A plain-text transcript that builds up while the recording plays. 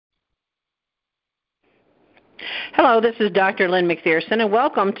Hello, this is Dr. Lynn McPherson, and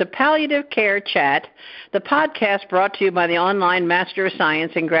welcome to Palliative Care Chat, the podcast brought to you by the online Master of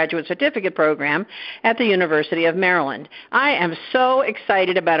Science and Graduate Certificate Program at the University of Maryland. I am so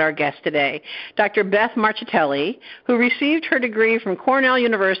excited about our guest today, Dr. Beth Marchitelli, who received her degree from Cornell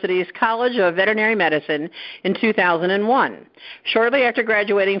University's College of Veterinary Medicine in 2001. Shortly after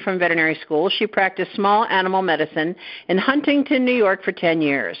graduating from veterinary school, she practiced small animal medicine in Huntington, New York for 10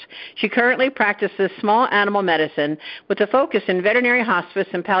 years. She currently practices small animal medicine with a focus in veterinary hospice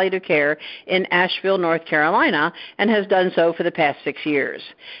and palliative care in Asheville, North Carolina, and has done so for the past 6 years.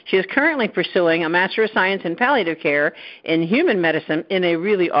 She is currently pursuing a Master of Science in Palliative Care in Human Medicine in a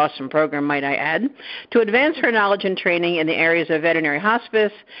really awesome program, might I add, to advance her knowledge and training in the areas of veterinary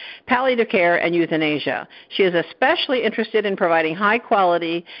hospice, palliative care, and euthanasia. She is especially interested in providing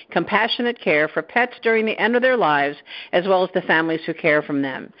high-quality, compassionate care for pets during the end of their lives, as well as the families who care for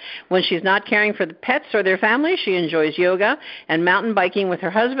them. When she's not caring for the pets or their families, she enjoys yoga and mountain biking with her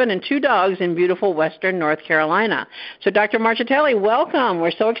husband and 2 dogs in beautiful western North Carolina. So, Dr. Marchitelli, welcome.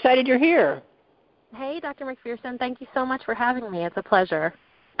 We're so excited you're here. Hey, Dr. McPherson. Thank you so much for having me. It's a pleasure.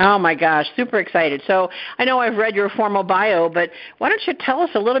 Oh, my gosh, super excited. So I know I've read your formal bio, but why don't you tell us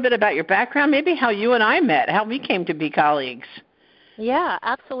a little bit about your background, maybe how you and I met, how we came to be colleagues. Yeah,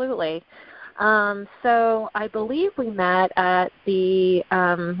 absolutely. So I believe we met at the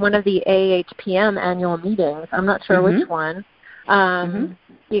one of the AHPM annual meetings. I'm not sure which one,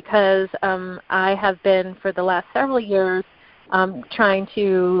 because I have been for the last several years trying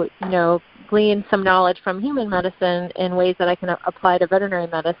to, glean some knowledge from human medicine in ways that I can apply to veterinary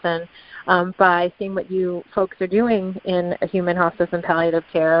medicine by seeing what you folks are doing in human hospice and palliative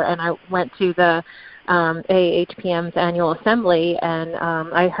care. And I went to the AHPM's annual assembly, and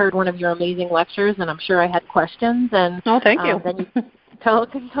I heard one of your amazing lectures, and I'm sure I had questions. And thank you. Then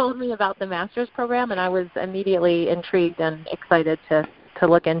you told me about the master's program, and I was immediately intrigued and excited to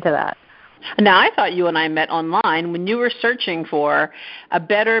look into that. Now, I thought you and I met online when you were searching for a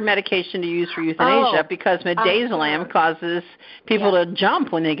better medication to use for euthanasia because midazolam causes people to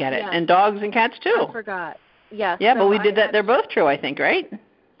jump when they get it, and dogs and cats too. I forgot. Yes. Yeah, so but we did that. They're both true, I think, right?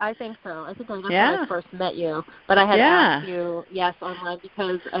 I think so. I think that's when I first met you. But I had asked you, online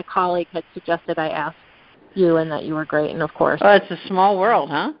because a colleague had suggested I ask you and that you were great, and of course. Oh, it's a small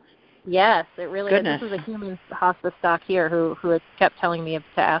world, huh? Yes, it really is. This is a human hospice doc here who had kept telling me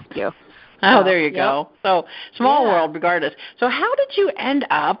to ask you. Oh, there you go. So small world regardless. So how did you end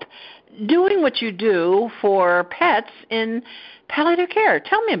up doing what you do for pets in palliative care?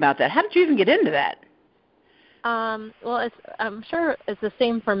 Tell me about that. How did you even get into that? Well, I'm sure it's the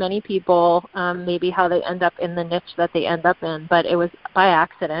same for many people, maybe how they end up in the niche that they end up in, but it was by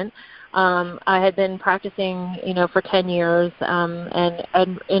accident. I had been practicing, for 10 years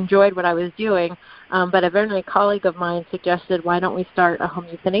and enjoyed what I was doing, but a veterinary colleague of mine suggested, why don't we start a home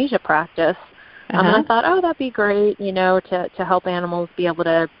euthanasia practice? And I thought, that'd be great, to help animals be able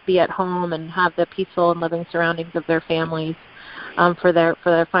to be at home and have the peaceful and living surroundings of their families for their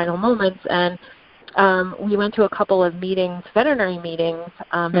final moments. And we went to a couple of meetings, veterinary meetings.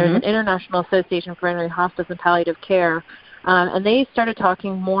 There's an International Association for Veterinary Hospice and Palliative Care, and they started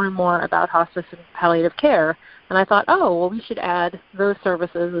talking more and more about hospice and palliative care. And I thought, we should add those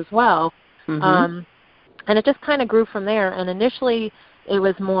services as well. And it just kind of grew from there. And initially it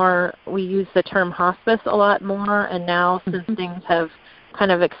was more, we used the term hospice a lot more, and now since things have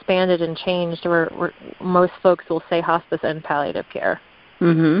kind of expanded and changed, where most folks will say hospice and palliative care.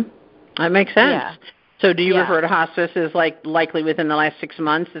 That makes sense. Yeah. So do you refer to hospice as likely within the last 6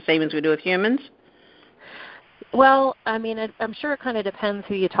 months, the same as we do with humans? Well, I mean, I'm sure it kind of depends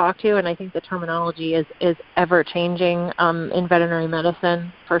who you talk to, and I think the terminology is ever-changing in veterinary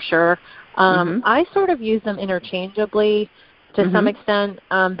medicine for sure. I sort of use them interchangeably to some extent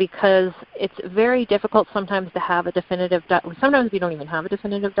because it's very difficult sometimes to have a definitive sometimes we don't even have a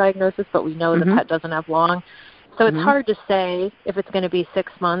definitive diagnosis, but we know the pet doesn't have long. So it's hard to say if it's going to be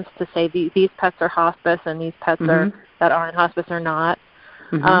 6 months to say these pets are hospice and these pets that aren't hospice are not.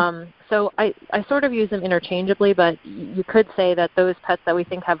 So I sort of use them interchangeably, but you could say that those pets that we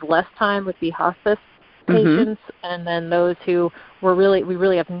think have less time would be hospice patients, and then those who we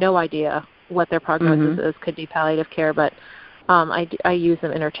really have no idea what their prognosis is could be palliative care. But I use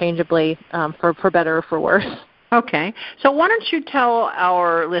them interchangeably for better or for worse. Okay. So why don't you tell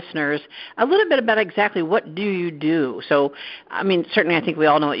our listeners a little bit about exactly what do you do? So, I mean, certainly I think we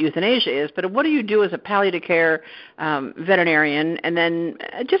all know what euthanasia is, but what do you do as a palliative care veterinarian? And then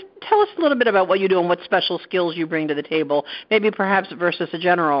just tell us a little bit about what you do and what special skills you bring to the table, maybe perhaps versus a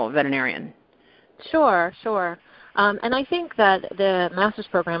general veterinarian. Sure. And I think that the master's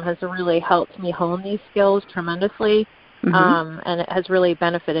program has really helped me hone these skills tremendously, and it has really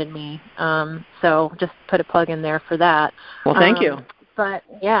benefited me. So just put a plug in there for that. Well, thank you. But,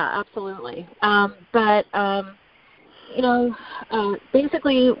 yeah, absolutely.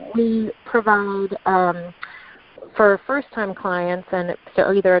 Basically we provide for first-time clients, and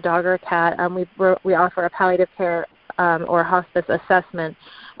so either a dog or a cat, we offer a palliative care or hospice assessment.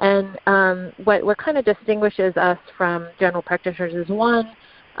 And what kind of distinguishes us from general practitioners is, one,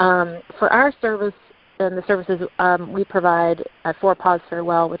 for our service and the services we provide at 4 Paws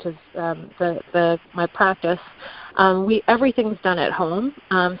Farewell, which is my practice, everything's done at home.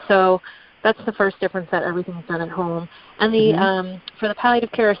 So that's the first difference, that everything's done at home. And for the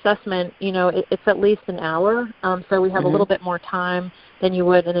palliative care assessment, it's at least an hour. So we have a little bit more time than you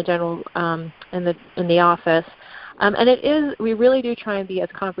would in a general in the office. And we really do try and be as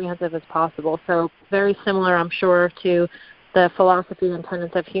comprehensive as possible. So very similar, I'm sure, to the philosophy and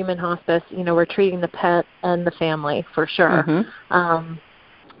tenets of human hospice. We're treating the pet and the family for sure.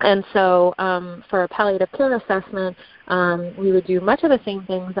 And so for a palliative care assessment, we would do much of the same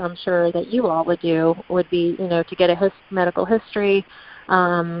things I'm sure that you all would do, would be, to get a medical history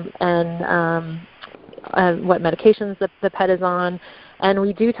and what medications the pet is on. And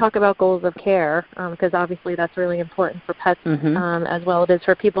we do talk about goals of care because obviously that's really important for pets as well it is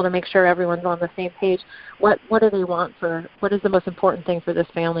for people, to make sure everyone's on the same page. What do they want what is the most important thing for this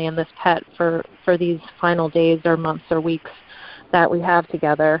family and this pet for these final days or months or weeks that we have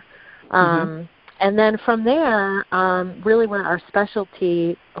together. And then from there, really where our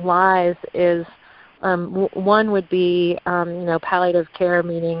specialty lies is, one would be, palliative care,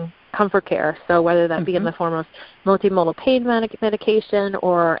 meaning comfort care. So whether that be in the form of multimodal pain medication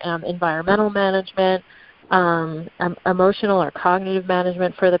or environmental management, emotional or cognitive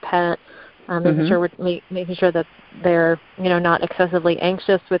management for the pet, making sure that they're, not excessively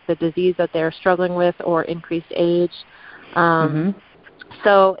anxious with the disease that they're struggling with or increased age.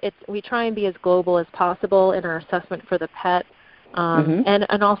 So we try and be as global as possible in our assessment for the pet,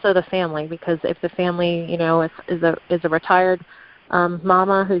 and also the family, because if the family, is a retired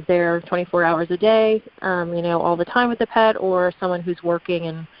mama who's there 24 hours a day, all the time with the pet, or someone who's working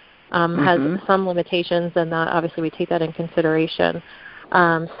and has some limitations, then obviously we take that in consideration.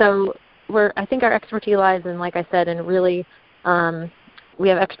 So I think our expertise lies in, like I said, in really we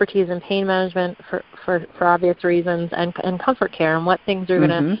have expertise in pain management for obvious reasons, and comfort care, and what things are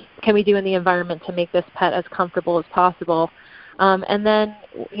can we do in the environment to make this pet as comfortable as possible. And then,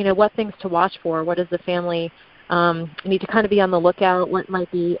 what things to watch for. What does the family need to kind of be on the lookout? What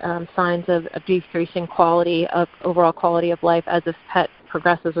might be signs of decreasing overall quality of life as this pet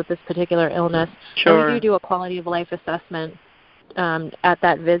progresses with this particular illness? Sure. And we do a quality of life assessment at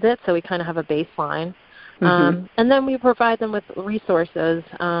that visit, so we kind of have a baseline. And then we provide them with resources,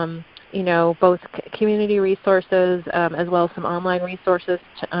 both community resources as well as some online resources,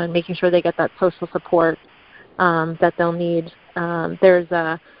 making sure they get that social support that they'll need. There's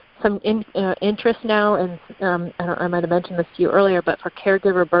some interest now, and I might have mentioned this to you earlier, but for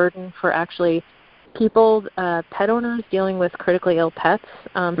caregiver burden for actually people, pet owners dealing with critically ill pets.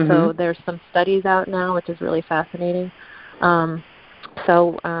 So there's some studies out now, which is really fascinating.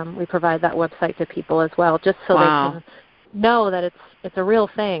 So we provide that website to people as well, just so they can know that it's a real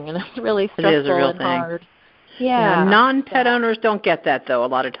thing, and it's really stressful and hard. Yeah. Non-pet owners don't get that, though, a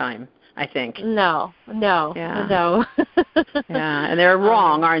lot of time, I think. No. Yeah, and they're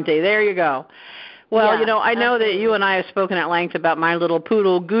wrong, aren't they? There you go. Well, I know that you and I have spoken at length about my little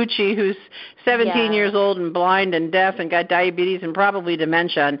poodle, Gucci, who's 17 years old and blind and deaf and got diabetes and probably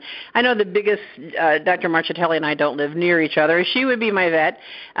dementia. And I know the biggest, Dr. Marchitelli and I don't live near each other. She would be my vet.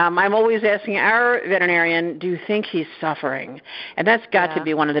 I'm always asking our veterinarian, do you think he's suffering? And that's got to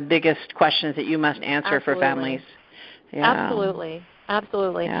be one of the biggest questions that you must answer for families. Yeah.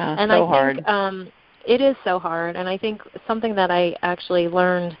 Absolutely. Yeah, and so I think it is so hard. And I think something that I actually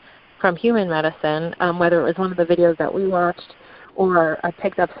learned from human medicine, whether it was one of the videos that we watched or I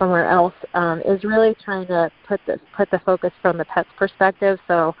picked up somewhere else, is really trying to put the focus from the pet's perspective.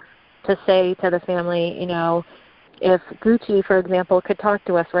 So to say to the family, if Gucci, for example, could talk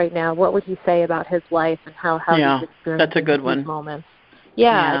to us right now, what would he say about his life and how he's experiencing that's a good one. these moments?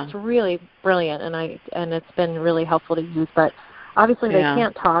 Yeah, it's really brilliant, and it's been really helpful to use. But obviously they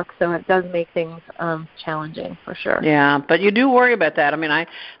can't talk, so it does make things challenging for sure. Yeah, but you do worry about that. I mean, I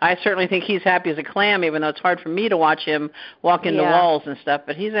certainly think he's happy as a clam, even though it's hard for me to watch him walk into walls and stuff.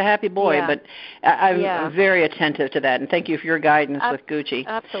 But he's a happy boy. Yeah. But I'm very attentive to that, and thank you for your guidance with Gucci.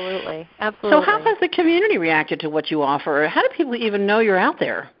 Absolutely. So how has the community reacted to what you offer? How do people even know you're out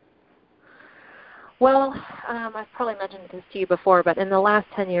there? Well, I've probably mentioned this to you before, but in the last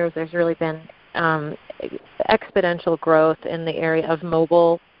 10 years, there's really been exponential growth in the area of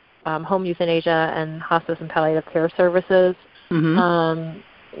mobile home euthanasia and hospice and palliative care services. Mm-hmm.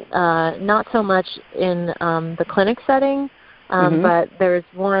 Not so much in the clinic setting, but there's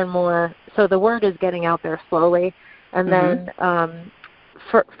more and more. So the word is getting out there slowly, and then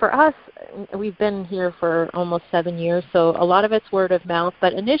for us, we've been here for almost 7 years, so a lot of it's word of mouth.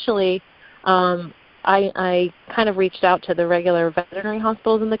 But initially, I kind of reached out to the regular veterinary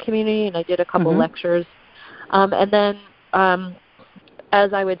hospitals in the community, and I did a couple lectures. And then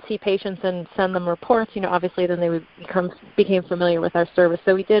as I would see patients and send them reports, obviously then they would became familiar with our service.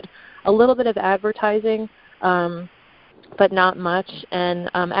 So we did a little bit of advertising, but not much. And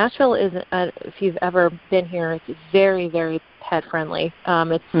Asheville is, if you've ever been here, it's very, very pet friendly.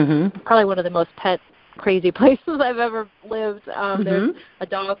 It's probably one of the most pet crazy places I've ever lived. There's a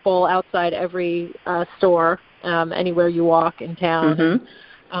dog bowl outside every store, anywhere you walk in town.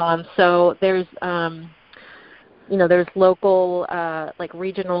 And, so there's there's local, like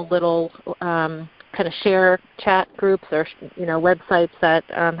regional little kind of share chat groups or websites that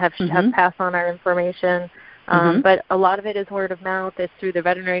have passed on our information. But a lot of it is word of mouth. It's through the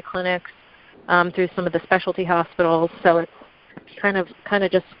veterinary clinics, through some of the specialty hospitals. So it's kind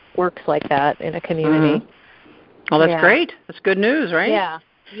of just works like that in a community. Well, that's great. That's good news, right? Yeah.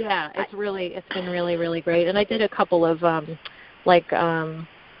 It's been really, really great. And I did a couple of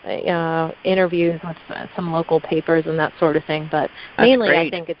interviews with some local papers and that sort of thing. But mainly, I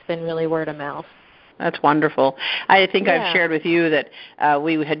think it's been really word of mouth. That's wonderful. I think I've shared with you that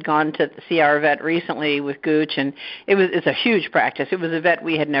we had gone to see our vet recently with Gooch, and it's a huge practice. It was a vet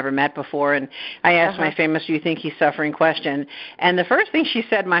we had never met before, and I asked my famous "Do you think he's suffering?" question, and the first thing she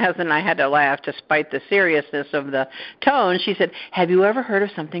said, my husband and I had to laugh despite the seriousness of the tone. She said, "Have you ever heard of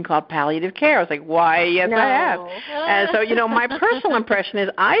something called palliative care?" I was like, "Why, yes, I have." And so, my personal impression is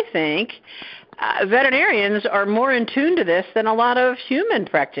I think veterinarians are more in tune to this than a lot of human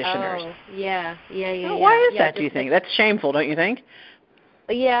practitioners. Oh, yeah. Well, why is that, do you think? That's shameful, don't you think?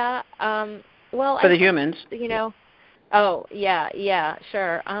 Yeah, well, for the humans. Oh, yeah,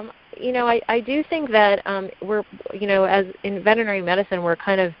 sure. I do think that we're, as in veterinary medicine, we're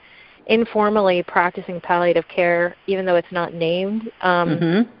kind of informally practicing palliative care, even though it's not named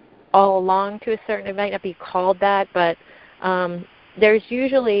all along to a certain, it might not be called that, but there's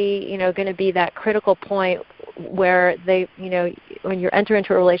usually, going to be that critical point where they, when you enter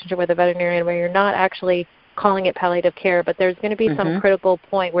into a relationship with a veterinarian where you're not actually calling it palliative care, but there's going to be some critical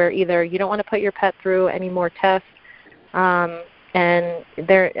point where either you don't want to put your pet through any more tests, and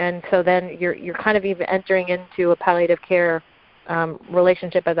so then you're kind of even entering into a palliative care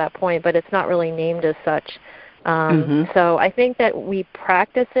relationship at that point, but it's not really named as such. So I think that we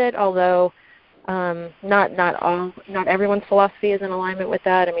practice it, although not everyone's philosophy is in alignment with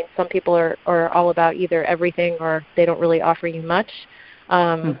that. I mean, some people are all about either everything or they don't really offer you much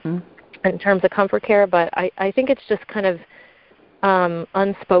in terms of comfort care. But I think it's just kind of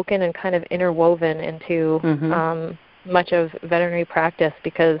unspoken and kind of interwoven into much of veterinary practice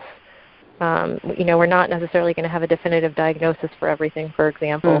because we're not necessarily going to have a definitive diagnosis for everything, for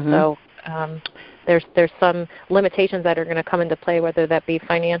example. So there's some limitations that are going to come into play, whether that be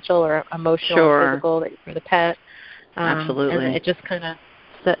financial or emotional or physical for the pet. Absolutely. And it just kind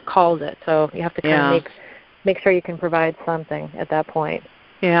of calls it. So you have to kind of make sure you can provide something at that point.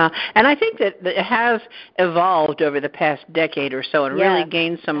 Yeah, and I think that it has evolved over the past decade or so and really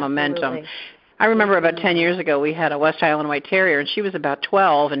gained some momentum. I remember about 10 years ago we had a West Highland White Terrier, and she was about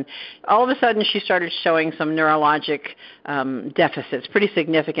 12, and all of a sudden she started showing some neurologic deficits, pretty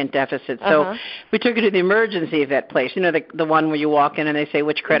significant deficits. So we took her to the emergency vet place, the one where you walk in and they say,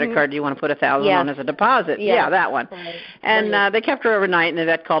 which credit card do you want to put $1,000 on as a deposit? Yeah, that one. Right. And they kept her overnight, and the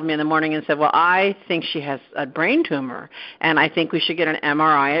vet called me in the morning and said, well, I think she has a brain tumor, and I think we should get an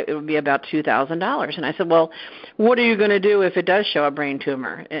MRI. It would be about $2,000. And I said, well, what are you going to do if it does show a brain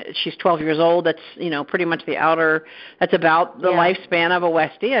tumor? She's 12 years old. That's, pretty much that's about the lifespan of a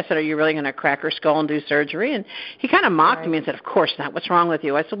Westie. I said, are you really going to crack her skull and do surgery? And he kind of mocked me and said, of course not. What's wrong with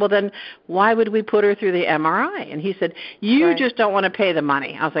you? I said, well, then why would we put her through the MRI? And he said, you just don't want to pay the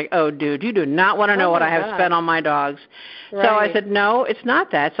money. I was like, oh, dude, you do not want to know what I have spent on my dogs. Right. So I said, no, it's not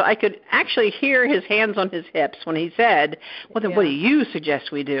that. So I could actually hear his hands on his hips when he said, well, then what do you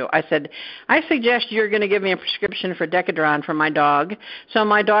suggest we do? I said, I suggest you're going to give me a prescription for Decadron for my dog so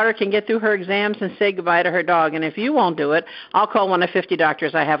my daughter can get through her exam slams and say goodbye to her dog. And if you won't do it, I'll call one of 50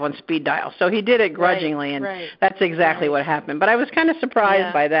 doctors I have on speed dial. So he did it grudgingly, and that's exactly what happened. But I was kind of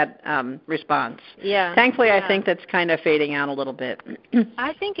surprised by that response. Yeah. Thankfully, I think that's kind of fading out a little bit.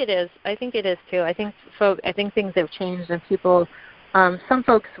 I think it is. I think it is too. I think things have changed, and people, some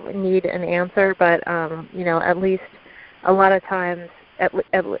folks need an answer, but at least a lot of times,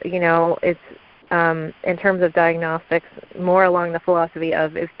 it's in terms of diagnostics, more along the philosophy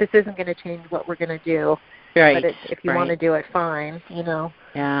of if this isn't going to change what we're going to do, but if you want to do it, fine.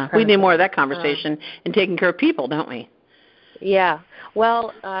 Yeah, we need more of that conversation in taking care of people, don't we? Yeah.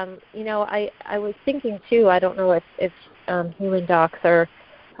 Well, I was thinking too. I don't know if human docs are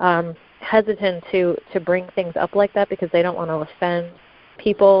hesitant to bring things up like that because they don't want to offend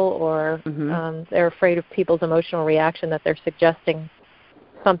people, or they're afraid of people's emotional reaction that they're suggesting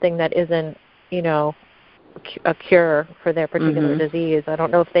something that isn't, a cure for their particular disease. I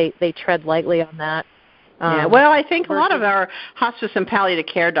don't know if they tread lightly on that. Yeah, well, I think a lot of our hospice and palliative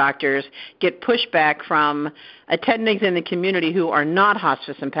care doctors get pushback from attendings in the community who are not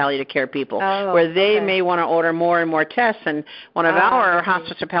hospice and palliative care people, where they may want to order more and more tests. And one of our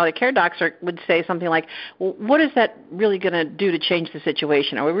hospice and palliative care docs would say something like, well, what is that really going to do to change the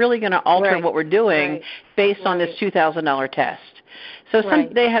situation? Are we really going to alter what we're doing based on this $2,000 test? So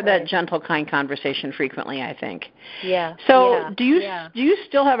they have that gentle, kind conversation frequently, I think. Yeah. So do you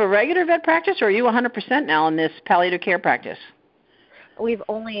still have a regular vet practice, or are you 100% now in this palliative care practice? We've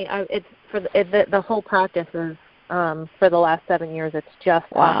only it's for the whole practice is for the last 7 years. It's just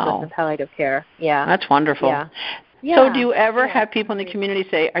hospice and palliative care. Yeah. That's wonderful. Yeah. So do you ever have people in the community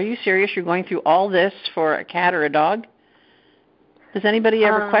say, "Are you serious? You're going through all this for a cat or a dog?" Does anybody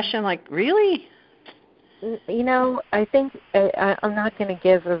ever question, like, really? I think I'm not going to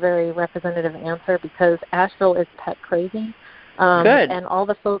give a very representative answer because Asheville is pet crazy. Good. And all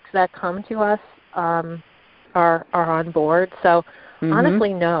the folks that come to us are on board. So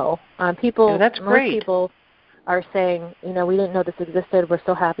honestly, no. That's most great. People are saying, we didn't know this existed. We're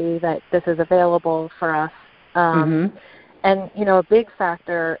so happy that this is available for us. And, a big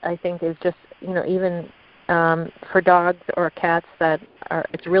factor, I think, is just, even for dogs or cats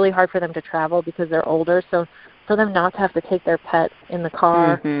it's really hard for them to travel because they're older. So for them not to have to take their pet in the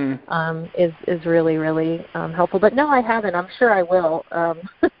car is really, really helpful. But no, I haven't. I'm sure I will.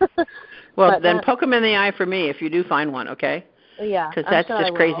 Well, then poke them in the eye for me if you do find one, okay? Yeah. Because that's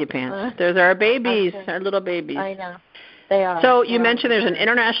just crazy pants. Those are our babies, our little babies. I know. They are. So you mentioned there's an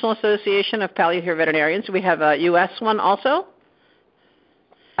International Association of Palliative Care Veterinarians. We have a U.S. one also?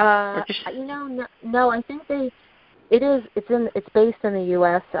 No, I think it's based in the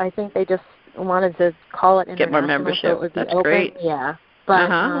U.S. I think they just wanted to call it international. Get more membership. So it would be that's open. Great. Yeah. But,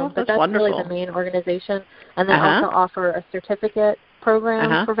 but that's wonderful. Really the main organization. And they also offer a certificate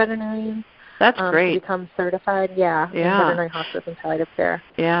program for veterinarians. That's great. To become certified, in veterinary hospice and palliative care.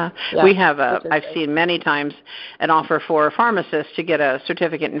 Yeah. We have I've seen many times an offer for pharmacists to get a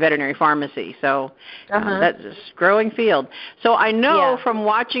certificate in veterinary pharmacy. So that's a growing field. So I know from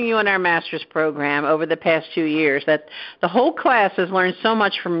watching you in our master's program over the past 2 years that the whole class has learned so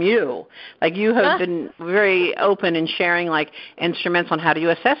much from you. Like you have been very open in sharing like instruments on how do you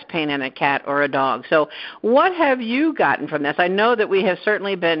assess pain in a cat or a dog. So what have you gotten from this? I know that we have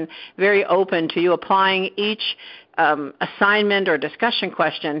certainly been very open to you applying each assignment or discussion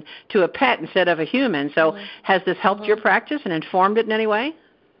question to a pet instead of a human. So has this helped your practice and informed it in any way?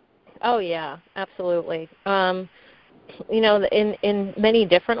 Oh, yeah, absolutely. In many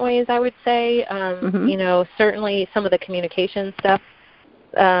different ways, I would say. Certainly some of the communication stuff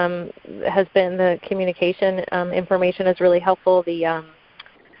has been the communication information is really helpful. I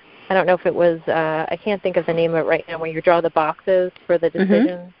don't know if it was, I can't think of the name of it right now, where you draw the boxes for the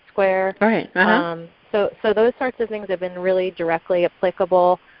decision square. Right. So those sorts of things have been really directly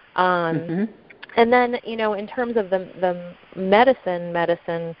applicable. And then, in terms of the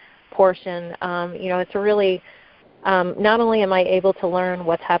medicine portion, it's really not only am I able to learn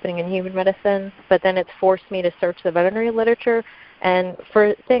what's happening in human medicine, but then it's forced me to search the veterinary literature, and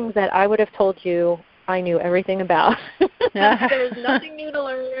for things that I would have told you I knew everything about. There's nothing new to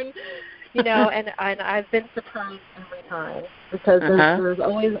learn. And I've been surprised every time because there's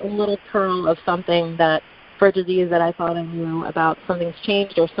always a little kernel of something that for a disease that I thought I knew about, something's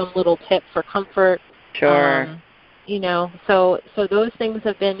changed or some little tip for comfort. Sure. So those things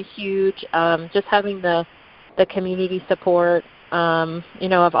have been huge. Just having the community support, of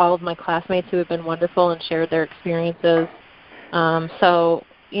all of my classmates who have been wonderful and shared their experiences.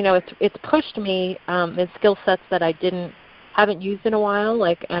 It's pushed me in skill sets that I haven't used in a while,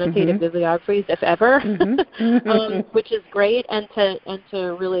 like annotated bibliographies, if ever, which is great, and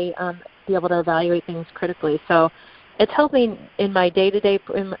to really be able to evaluate things critically. So it's helped me in my day-to-day,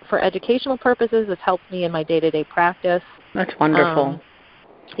 for educational purposes. It's helped me in my day-to-day practice. That's wonderful.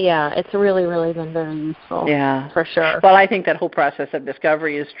 Yeah, it's really, really been very useful. Yeah, for sure. Well, I think that whole process of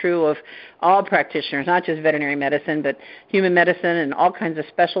discovery is true of all practitioners, not just veterinary medicine, but human medicine and all kinds of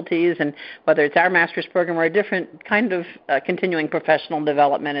specialties. And whether it's our master's program or a different kind of continuing professional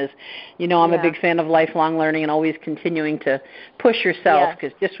development, is, I'm a big fan of lifelong learning and always continuing to push yourself.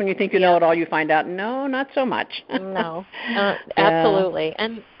 Because just when you think you know it all, you find out, no, not so much. No, absolutely.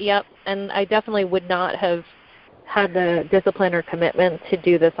 And and I definitely would not have had the discipline or commitment to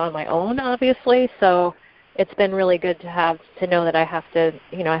do this on my own, obviously. So it's been really good to know that I have to,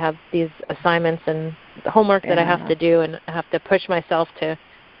 I have these assignments and the homework that I have to do, and I have to push myself to,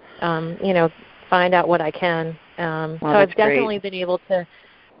 find out what I can. So I've definitely been able to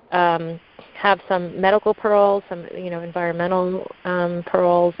have some medical pearls, some, environmental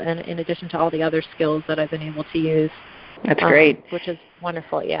pearls, and in addition to all the other skills that I've been able to use. That's great. Which is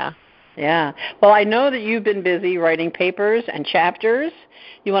wonderful, yeah. Yeah. Well, I know that you've been busy writing papers and chapters.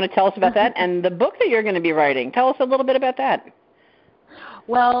 You want to tell us about that? And the book that you're going to be writing, tell us a little bit about that.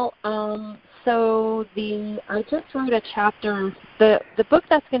 Well, so I just wrote a chapter. The book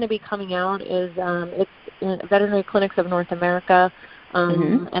that's going to be coming out is it's in Veterinary Clinics of North America,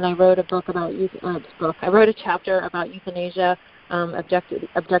 and I wrote a book about I wrote a chapter about euthanasia,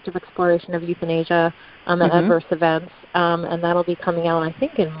 objective exploration of euthanasia and adverse events, and that'll be coming out, I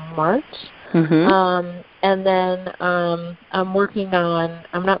think, in March. And then I'm working on,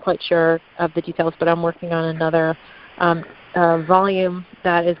 I'm not quite sure of the details, but I'm working on another volume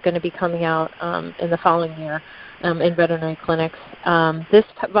that is going to be coming out in the following year in veterinary clinics. This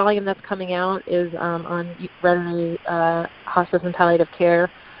volume that's coming out is on veterinary hospice and palliative care.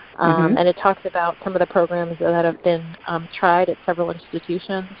 And it talks about some of the programs that have been tried at several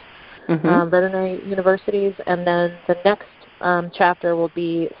institutions, veterinary universities, and then the next chapter will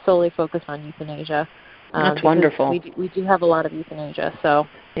be solely focused on euthanasia. That's wonderful. We do have a lot of euthanasia, so.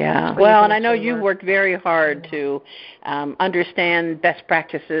 Yeah, well, and I know you've worked very hard to understand best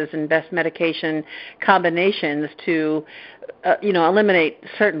practices and best medication combinations to, eliminate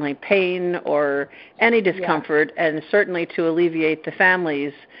certainly pain or any discomfort, and certainly to alleviate the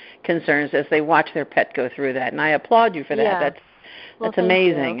family's concerns as they watch their pet go through that. And I applaud you for that. That's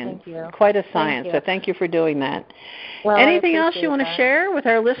amazing and quite a science. So thank you for doing that. Well, anything else you want to share with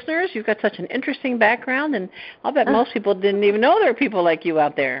our listeners? You've got such an interesting background, and I'll bet most people didn't even know there are people like you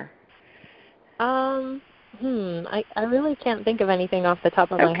out there. I really can't think of anything off the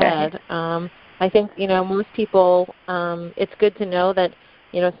top of my head. I think, most people, it's good to know that,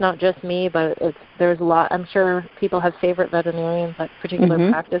 it's not just me, but there's a lot. I'm sure people have favorite veterinarians at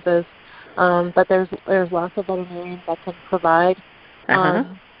particular practices, but there's lots of veterinarians that can provide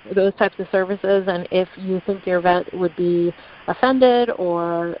those types of services. And if you think your vet would be offended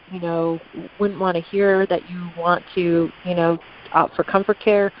or, wouldn't want to hear that you want to, opt for comfort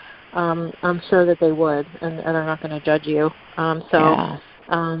care, I'm sure that they would, and are not going to judge you.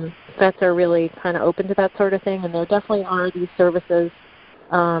 Vets are really kind of open to that sort of thing, and there definitely are these services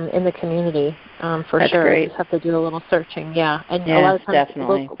in the community, for That's sure. Great. You just have to do a little searching, and a lot of times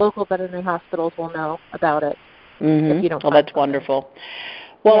local veterinary hospitals will know about it if you don't. Well, that's wonderful.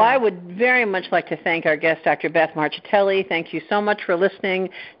 Well, I would very much like to thank our guest, Dr. Beth Marchitelli. Thank you so much for listening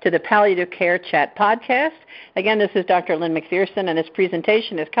to the Palliative Care Chat podcast. Again, this is Dr. Lynn McPherson, and this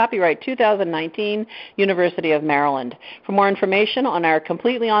presentation is copyright 2019, University of Maryland. For more information on our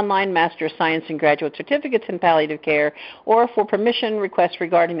completely online Master of Science and Graduate Certificates in Palliative Care, or for permission requests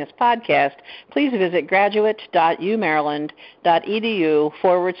regarding this podcast, please visit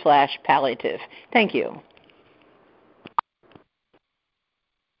graduate.umaryland.edu/palliative. Thank you.